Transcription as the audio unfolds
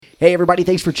Hey, everybody.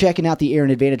 Thanks for checking out the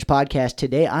Aaron Advantage podcast.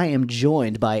 Today, I am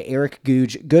joined by Erik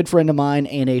Goodge, good friend of mine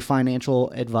and a financial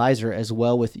advisor as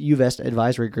well with Uvest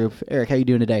Advisory Group. Erik, how you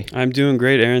doing today? I'm doing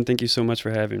great, Aaron. Thank you so much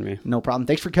for having me. No problem.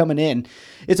 Thanks for coming in.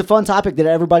 It's a fun topic that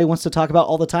everybody wants to talk about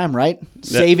all the time, right?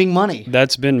 Saving money.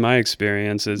 That's been my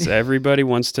experience. Is everybody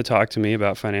wants to talk to me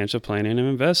about financial planning and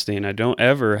investing. I don't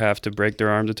ever have to break their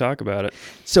arm to talk about it.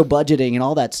 So budgeting and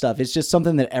all that stuff, it's just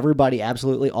something that everybody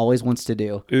absolutely always wants to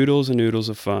do. Oodles and oodles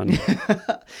of fun.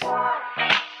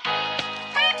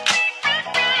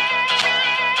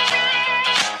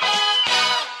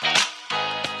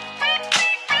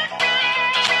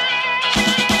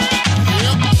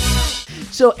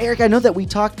 So, Erik, I know that we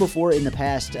talked before in the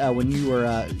past when you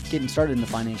were getting started in the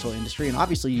financial industry, and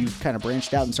obviously you've kind of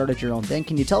branched out and started your own thing.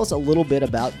 Can you tell us a little bit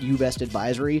about Uvest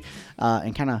Advisory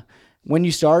and kind of when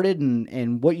you started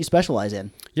and what you specialize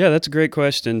in? Yeah, that's a great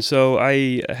question. So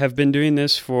I have been doing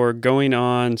this for going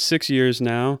on 6 years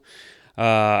now.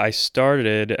 I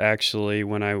started actually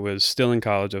when I was still in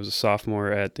college. I was a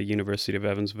sophomore at the University of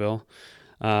Evansville.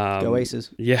 Go Aces.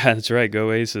 Yeah, that's right.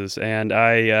 Go Aces. And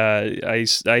I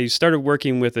started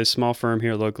working with a small firm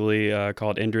here locally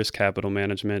called Indris Capital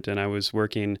Management, and I was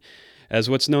working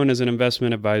as what's known as an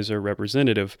investment advisor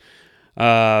representative.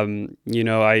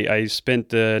 I spent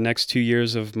the next 2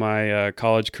 years of my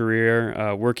college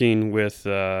career working with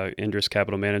Indris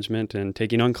Capital Management and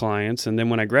taking on clients. And then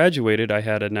when I graduated, I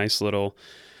had a nice little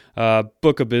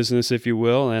book of business, if you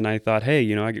will. And I thought, hey,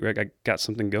 I got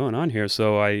something going on here.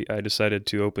 So I decided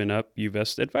to open up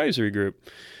Uvest Advisory Group.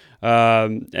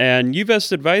 And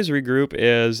Uvest Advisory Group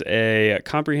is a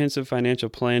comprehensive financial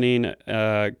planning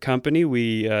company.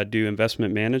 We do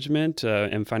investment management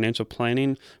and financial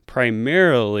planning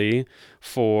primarily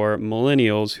for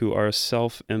millennials who are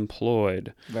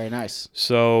self-employed. Very nice.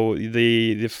 So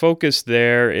the focus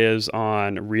there is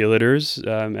on realtors,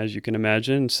 as you can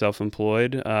imagine,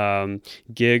 self-employed,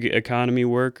 gig economy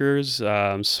workers,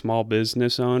 small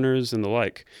business owners, and the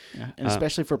like. Yeah. And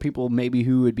especially for people maybe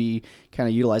who would be kind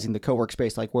of utilizing the co-work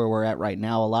space like where we're at right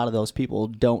now, a lot of those people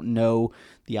don't know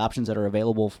the options that are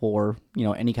available for,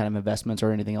 any kind of investments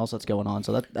or anything else that's going on.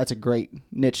 So that's a great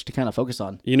niche to kind of focus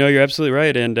on. You're absolutely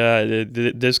right. And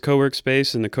this co-work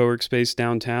space and the co-work space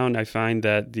downtown, I find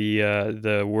that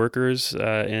the workers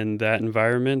in that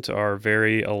environment are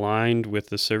very aligned with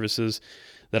the services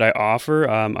that I offer.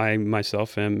 I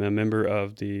myself am a member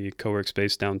of the co-work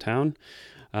space downtown.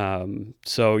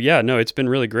 It's been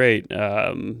really great.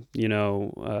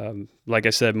 Like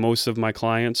I said, most of my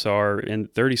clients are in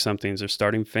 30-somethings. They're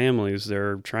starting families.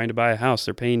 They're trying to buy a house.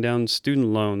 They're paying down student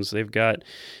loans. They've got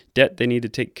debt they need to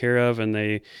take care of, and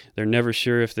they're never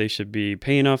sure if they should be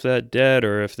paying off that debt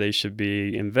or if they should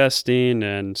be investing.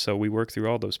 And so we work through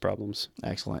all those problems.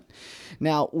 Excellent.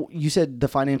 Now, you said the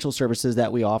financial services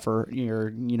that we offer,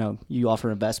 you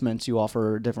offer investments, you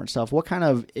offer different stuff. What kind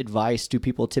of advice do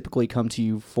people typically come to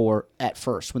you for at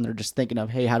first when they're just thinking of,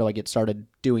 hey, how do I get started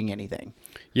doing anything?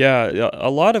 Yeah,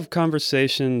 a lot of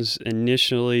conversations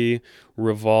initially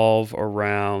revolve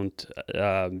around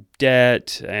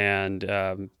debt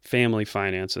and family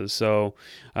finances. So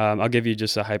I'll give you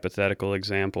just a hypothetical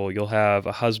example. You'll have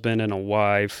a husband and a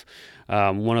wife.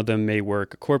 One of them may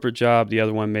work a corporate job. The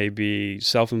other one may be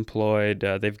self-employed.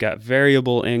 They've got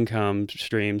variable income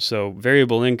streams. So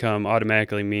variable income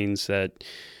automatically means that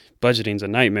budgeting's a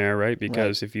nightmare, right?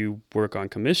 Because if you work on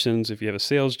commissions, if you have a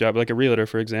sales job, like a realtor,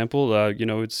 for example,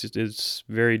 it's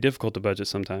very difficult to budget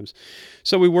sometimes.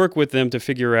 So we work with them to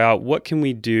figure out what can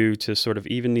we do to sort of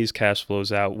even these cash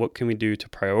flows out? What can we do to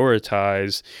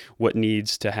prioritize what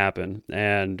needs to happen?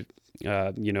 And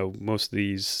most of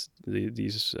these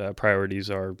priorities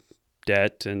are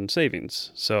debt and savings.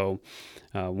 So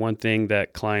one thing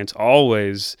that clients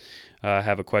always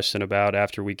have a question about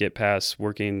after we get past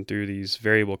working through these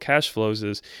variable cash flows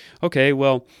is, okay,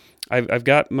 well, I've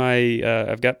got my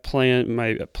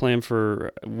plan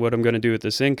for what I'm going to do with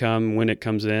this income when it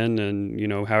comes in,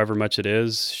 and however much it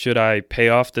is. Should I pay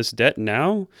off this debt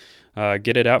now?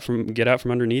 Get out from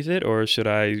underneath it, or should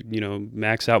I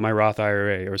max out my Roth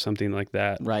IRA or something like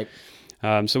that? Right.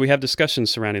 So we have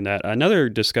discussions surrounding that. Another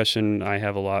discussion I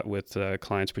have a lot with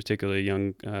clients, particularly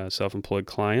young self-employed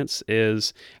clients,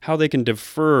 is how they can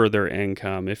defer their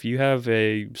income. If you have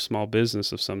a small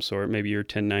business of some sort, maybe you're a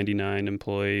 1099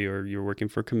 employee or you're working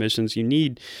for commissions, you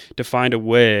need to find a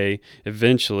way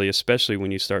eventually, especially when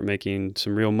you start making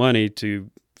some real money, to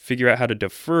figure out how to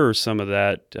defer some of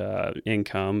that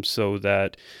income so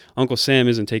that Uncle Sam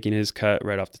isn't taking his cut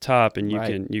right off the top, and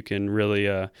you can really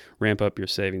ramp up your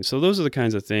savings. So those are the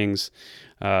kinds of things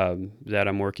that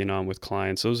I'm working on with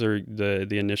clients. Those are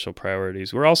the initial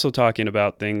priorities. We're also talking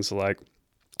about things like,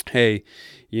 hey,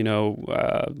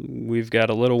 we've got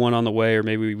a little one on the way, or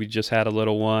maybe we just had a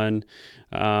little one.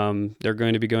 They're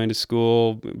going to be going to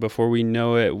school. Before we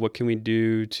know it, what can we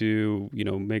do to,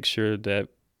 make sure that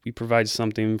we provide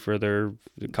something for their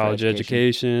college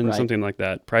education, right. something like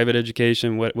that, private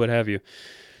education, what have you.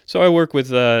 So I work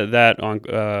with clients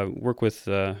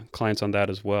on that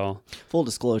as well. Full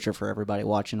disclosure for everybody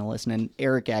watching and listening,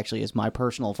 Erik actually is my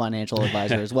personal financial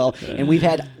advisor as well, and we've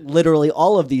had literally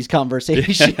all of these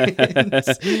conversations.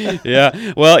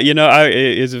 Yeah, well,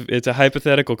 it's a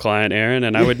hypothetical client, Aaron,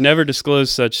 and I would never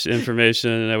disclose such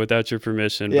information without your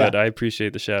permission, but I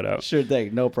appreciate the shout out. Sure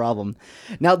thing, no problem.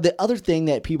 Now, the other thing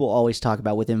that people always talk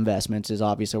about with investments is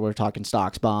obviously we're talking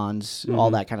stocks, bonds,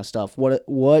 all that kind of stuff.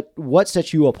 What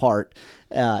sets you apart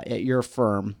at your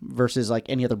firm versus like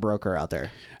any other broker out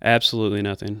there? Absolutely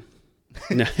nothing.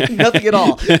 Nothing at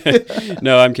all.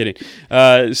 No, I'm kidding.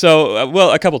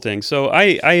 Well, a couple things. So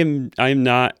I'm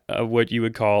not what you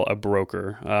would call a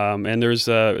broker, and there's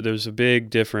a big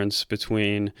difference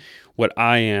between what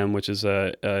I am, which is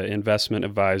a investment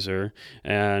advisor,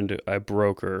 and a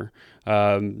broker.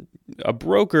 A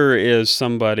broker is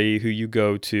somebody who you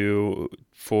go to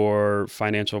for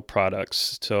financial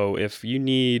products. So if you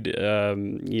need,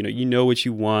 you know what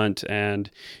you want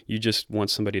and you just want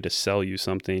somebody to sell you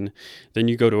something, then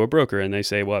you go to a broker and they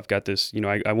say, well, I've got this,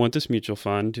 I want this mutual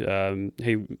fund.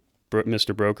 Hey,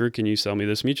 Mr. Broker, can you sell me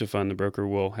this mutual fund? The broker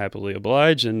will happily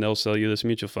oblige and they'll sell you this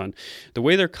mutual fund. The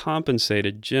way they're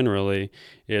compensated generally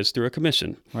is through a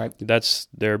commission. Right. That's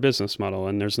their business model,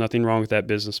 and there's nothing wrong with that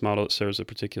business model. It serves a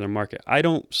particular market. I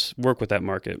don't work with that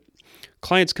market.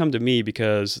 Clients come to me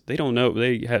because they don't know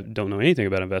anything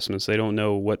about investments. They don't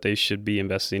know what they should be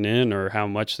investing in or how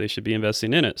much they should be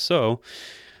investing in it. So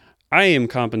I am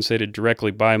compensated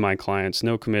directly by my clients,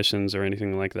 no commissions or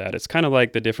anything like that. It's kind of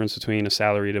like the difference between a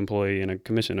salaried employee and a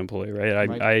commission employee, right?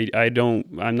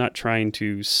 I'm not trying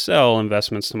to sell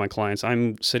investments to my clients.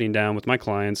 I'm sitting down with my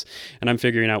clients and I'm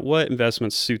figuring out what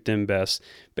investments suit them best.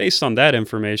 Based on that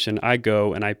information, I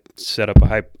go and I set up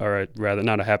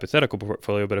not a hypothetical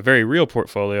portfolio, but a very real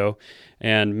portfolio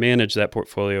and manage that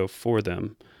portfolio for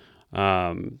them.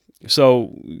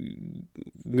 So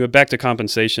back to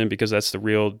compensation, because that's the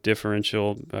real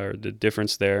differential or the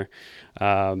difference there.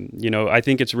 I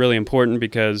think it's really important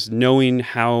because knowing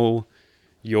how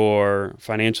your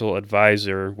financial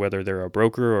advisor, whether they're a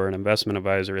broker or an investment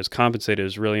advisor, is compensated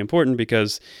is really important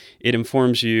because it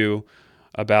informs you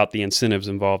about the incentives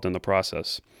involved in the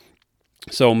process.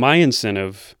 So my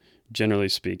incentive, generally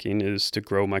speaking, is to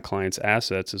grow my clients'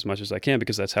 assets as much as I can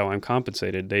because that's how I'm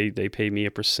compensated. They pay me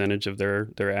a percentage of their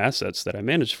assets that I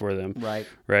manage for them. Right.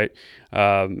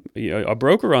 A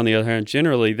broker, on the other hand,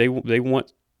 generally they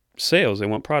want sales. They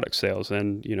want product sales,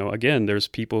 and again, there's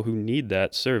people who need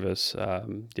that service.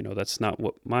 That's not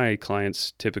what my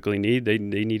clients typically need. They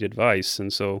need advice,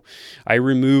 and so I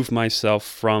remove myself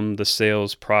from the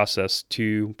sales process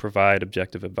to provide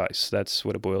objective advice. That's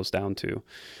what it boils down to.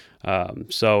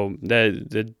 So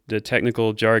the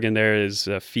technical jargon there is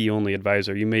a fee-only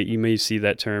advisor. You may see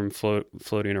that term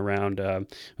floating around.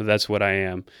 But that's what I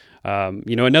am.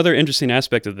 Another interesting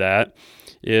aspect of that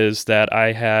is that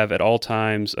I have at all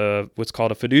times what's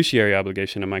called a fiduciary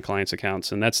obligation in my clients'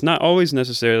 accounts, and that's not always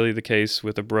necessarily the case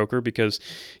with a broker because,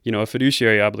 a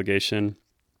fiduciary obligation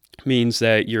means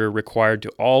that you're required to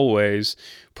always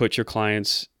put your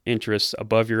client's interests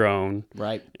above your own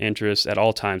interests at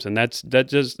all times. And that's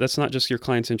not just your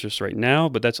client's interest right now,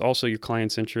 but that's also your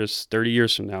client's interest 30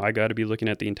 years from now. I got to be looking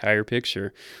at the entire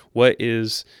picture. What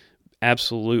is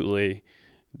absolutely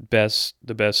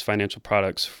the best financial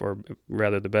products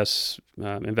the best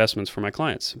investments for my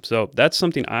clients. So that's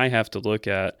something I have to look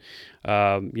at.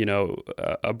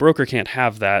 A broker can't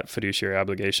have that fiduciary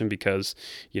obligation because,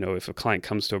 if a client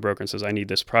comes to a broker and says, I need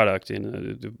this product,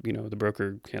 and, the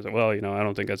broker can't say, well, I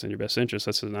don't think that's in your best interest.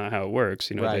 That's not how it works.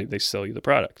 They sell you the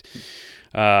product.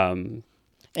 And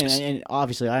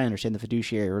obviously, I understand the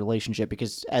fiduciary relationship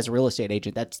because as a real estate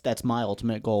agent, that's my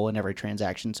ultimate goal in every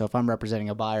transaction. So if I'm representing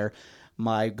a buyer,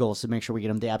 my goal is to make sure we get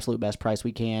them the absolute best price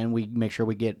we can. We make sure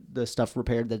we get the stuff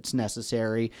repaired that's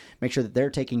necessary, make sure that they're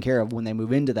taken care of when they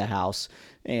move into the house.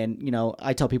 And,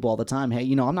 I tell people all the time, hey,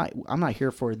 I'm not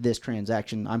here for this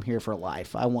transaction. I'm here for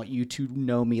life. I want you to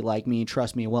know me, like me,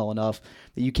 trust me well enough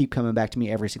that you keep coming back to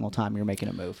me every single time you're making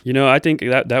a move. I think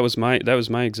that was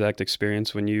my exact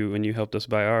experience when you helped us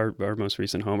buy our most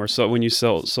recent home, or so when you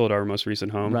sold our most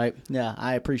recent home. Right. Yeah,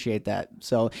 I appreciate that.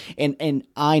 So, and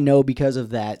I know because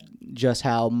of that, just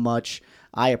how much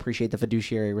I appreciate the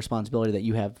fiduciary responsibility that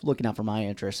you have looking out for my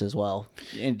interests as well.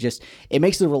 And it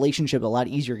makes the relationship a lot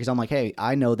easier because I'm like, hey,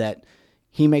 I know that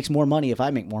he makes more money if I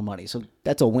make more money. So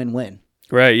that's a win-win.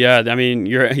 Right. Yeah. I mean,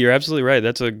 you're absolutely right.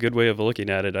 That's a good way of looking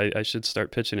at it. I should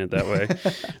start pitching it that way.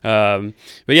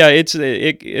 But yeah,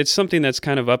 it's something that's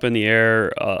kind of up in the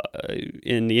air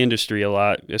in the industry a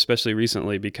lot, especially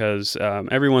recently, because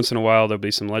every once in a while there'll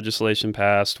be some legislation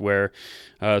passed where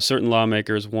certain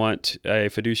lawmakers want a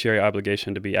fiduciary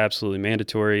obligation to be absolutely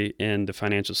mandatory in the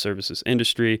financial services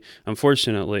industry.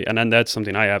 Unfortunately, and that's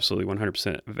something I absolutely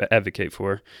 100% advocate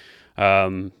for.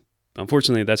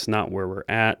 Unfortunately, that's not where we're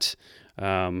at.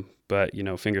 But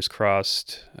fingers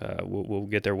crossed, we'll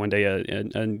get there one day.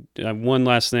 And one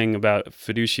last thing about the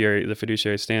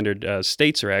fiduciary standard,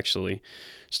 states are actually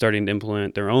starting to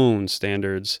implement their own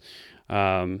standards,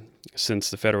 since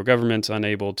the federal government's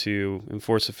unable to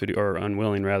enforce or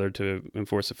unwilling rather to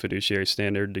enforce a fiduciary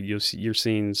standard. You're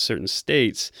seeing certain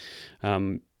states,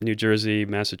 New Jersey,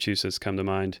 Massachusetts come to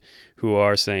mind, who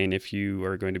are saying if you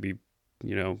are going to be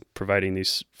providing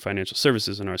these financial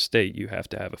services in our state, you have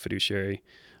to have a fiduciary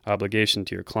obligation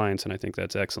to your clients, and I think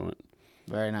that's excellent.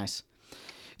 Very nice.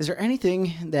 Is there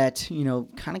anything that,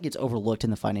 kind of gets overlooked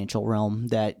in the financial realm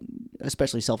that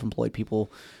especially self-employed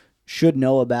people should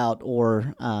know about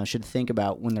or should think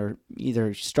about when they're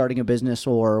either starting a business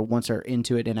or once they're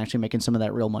into it and actually making some of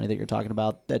that real money that you're talking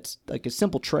about, that's like a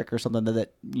simple trick or something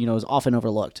that is often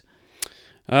overlooked?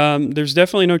 There's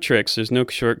definitely no tricks. There's no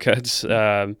shortcuts.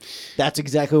 That's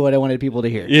exactly what I wanted people to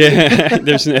hear. Yeah,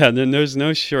 there's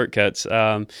no shortcuts.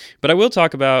 But I will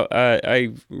talk about,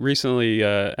 I recently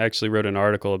actually wrote an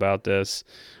article about this.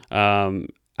 I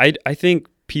think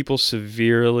people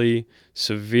severely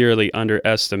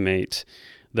underestimate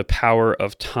the power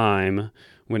of time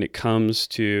when it comes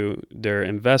to their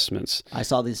investments. I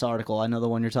saw this article. I know the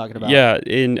one you're talking about. Yeah,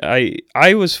 and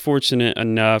I was fortunate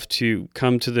enough to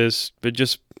come to this, but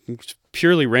just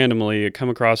purely randomly come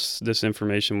across this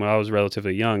information when I was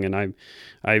relatively young, and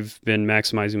I've been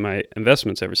maximizing my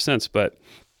investments ever since. But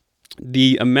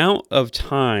the amount of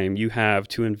time you have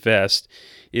to invest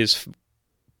is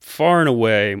far and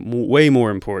away way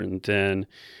more important than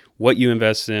what you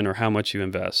invest in or how much you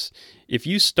invest. If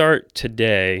you start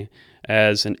today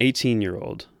as an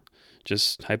 18-year-old,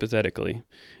 just hypothetically,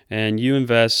 and you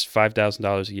invest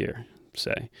 $5,000 a year,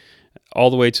 say, all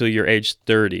the way till you're age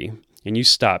 30, and you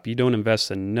stop, you don't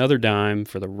invest another dime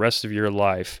for the rest of your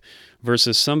life,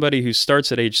 versus somebody who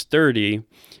starts at age 30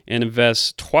 and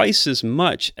invests twice as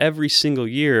much every single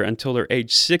year until they're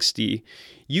age 60,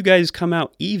 you guys come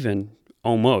out even,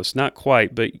 almost, not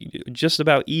quite, but just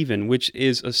about even, which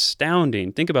is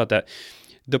astounding. Think about that.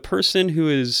 The person who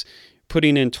is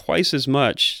putting in twice as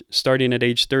much starting at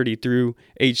age 30 through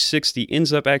age 60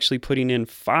 ends up actually putting in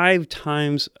 5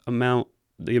 times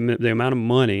the amount of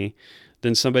money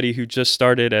than somebody who just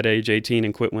started at age 18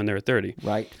 and quit when they were 30.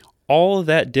 Right. All of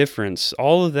that difference,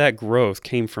 all of that growth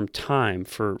came from time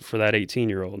for that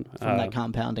 18-year-old. From that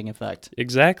compounding effect.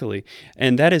 Exactly.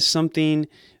 And that is something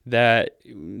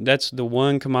that's the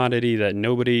one commodity that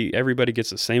everybody gets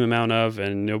the same amount of,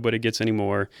 and nobody gets any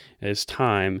more, is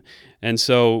time. And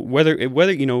so whether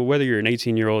you're an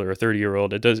 18-year-old or a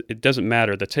 30-year-old, it doesn't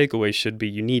matter. The takeaway should be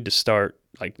you need to start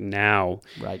like now.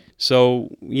 Right. So,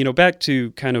 back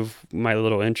to kind of my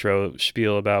little intro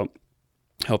spiel about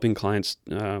helping clients,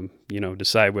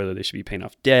 decide whether they should be paying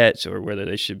off debt or whether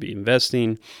they should be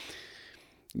investing.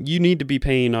 You need to be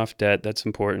paying off debt. That's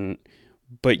important.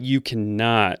 But you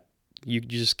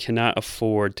just cannot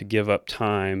afford to give up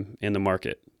time in the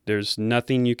market. There's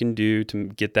nothing you can do to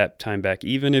get that time back.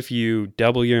 Even if you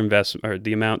double your investment or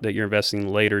the amount that you're investing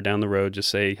later down the road, just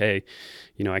say, hey,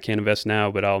 I can't invest now,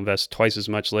 but I'll invest twice as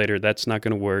much later. That's not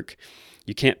going to work.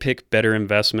 You can't pick better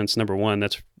investments. Number one,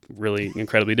 that's really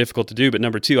incredibly difficult to do. But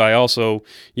number two, I also,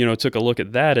 took a look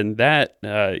at that, and that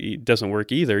doesn't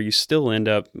work either. You still end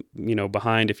up,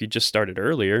 behind if you just started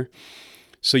earlier.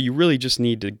 So you really just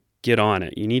need to get on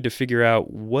it. You need to figure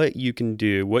out what you can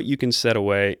do, what you can set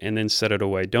away, and then set it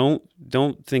away. Don't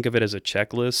think of it as a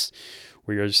checklist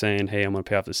where you're just saying, hey, I'm going to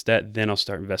pay off this debt, then I'll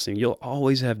start investing. You'll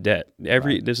always have debt.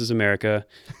 Right. This is America.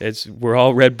 We're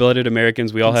all red-blooded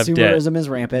Americans. We all have debt. Consumerism is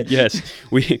rampant. Yes,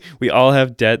 we all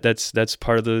have debt. That's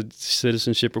part of the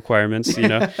citizenship requirements.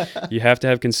 You have to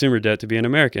have consumer debt to be an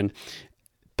American.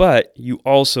 But you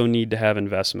also need to have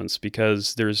investments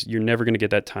because you're never going to get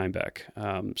that time back.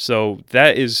 So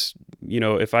that is,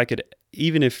 if I could,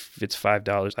 even if it's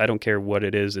 $5, I don't care what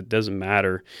it is. It doesn't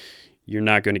matter. You're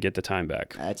not going to get the time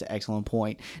back. That's an excellent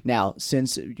point. Now,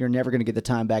 since you're never going to get the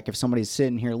time back, if somebody's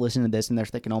sitting here listening to this and they're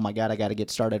thinking, oh my God, I got to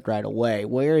get started right away,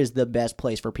 where is the best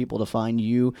place for people to find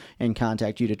you and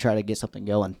contact you to try to get something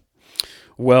going?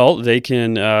 Well, they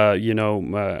can, my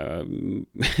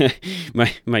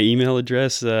email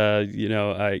address, do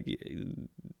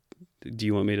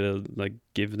you want me to like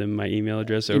give them my email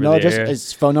address over Email the address, air?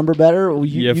 is phone number better?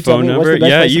 You tell Phone me, what's number. the best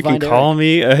Yeah, place you to can find call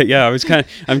Erik? me.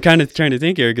 I'm kind of trying to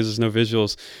think here because there's no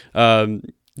visuals.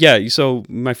 Yeah, so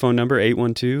my phone number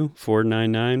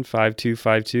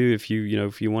 812-499-5252 if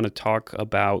you want to talk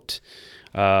about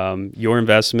your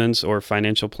investments or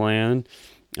financial plan.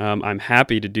 I'm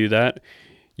happy to do that.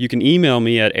 You can email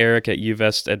me at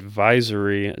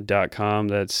erik@uvestadvisory.com.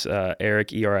 That's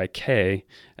Erik, Erik,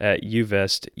 at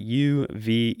uvest,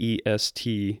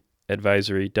 UVEST,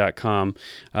 advisory.com.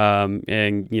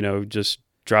 And, just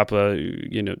drop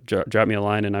me a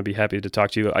line and I'd be happy to talk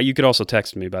to you. You could also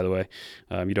text me, by the way.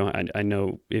 I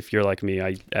know if you're like me,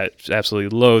 I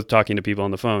absolutely loathe talking to people on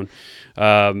the phone.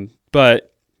 But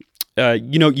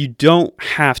you don't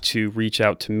have to reach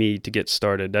out to me to get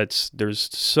started.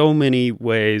 There's so many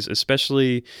ways,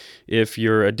 especially if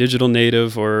you're a digital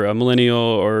native or a millennial,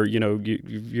 or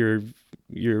you're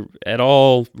at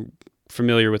all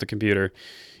familiar with a computer.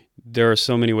 There are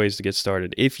so many ways to get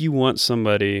started. If you want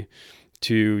somebody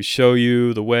to show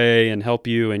you the way and help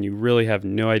you, and you really have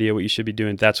no idea what you should be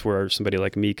doing, that's where somebody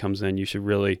like me comes in. You should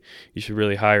really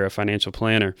hire a financial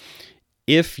planner.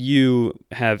 If you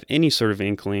have any sort of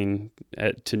inkling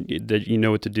that you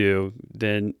know what to do,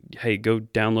 then hey, go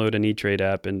download an E-Trade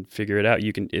app and figure it out.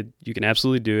 You can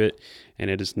absolutely do it, and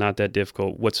it is not that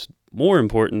difficult. What's more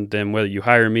important than whether you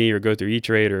hire me or go through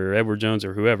E-Trade or Edward Jones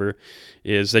or whoever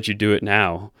is that you do it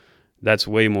now. That's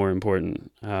way more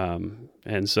important.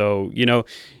 And so,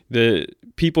 the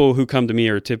people who come to me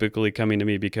are typically coming to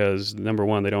me because, number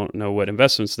one, they don't know what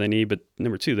investments they need, but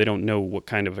number two, they don't know what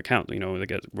kind of account. They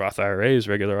get Roth IRAs,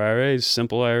 regular IRAs,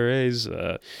 simple IRAs,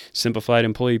 simplified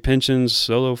employee pensions,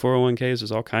 solo 401ks.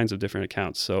 There's all kinds of different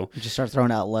accounts. So You just start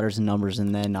throwing out letters and numbers,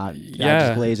 and then I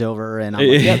just glaze over, and I'm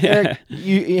like, yep, Erik,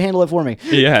 you handle it for me.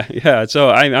 Yeah. So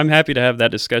I'm happy to have that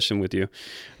discussion with you.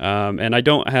 And I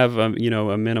don't have, a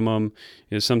minimum.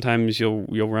 Sometimes you'll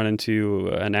run into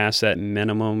an asset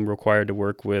minimum required to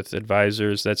work with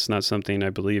advisors. That's not something I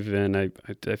believe in. I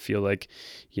feel like,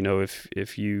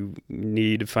 if you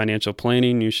need financial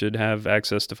planning, you should have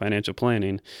access to financial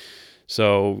planning.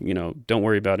 So, don't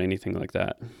worry about anything like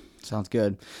that. Sounds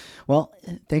good. Well,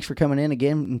 thanks for coming in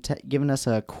again and giving us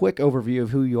a quick overview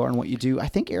of who you are and what you do. I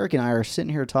think Erik and I are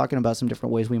sitting here talking about some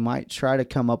different ways we might try to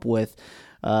come up with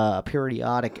a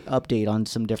periodic update on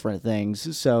some different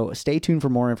things. So stay tuned for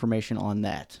more information on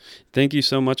that. Thank you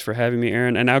so much for having me,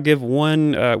 Aaron. And I'll give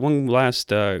one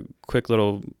last quick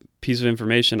little piece of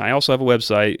information. I also have a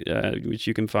website, which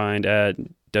you can find at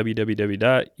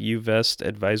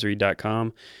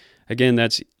www.uvestadvisory.com. Again,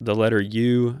 that's the letter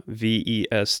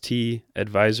UVEST,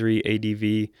 advisory,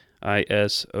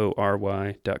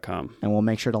 ADVISORY.com. And we'll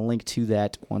make sure to link to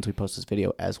that once we post this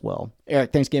video as well.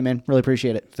 Erik, thanks again, man. Really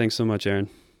appreciate it. Thanks so much, Aaron.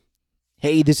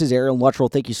 Hey, this is Aaron Luttrell.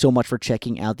 Thank you so much for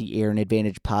checking out the Aaron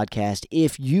Advantage podcast.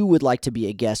 If you would like to be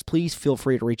a guest, please feel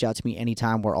free to reach out to me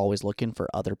anytime. We're always looking for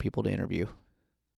other people to interview.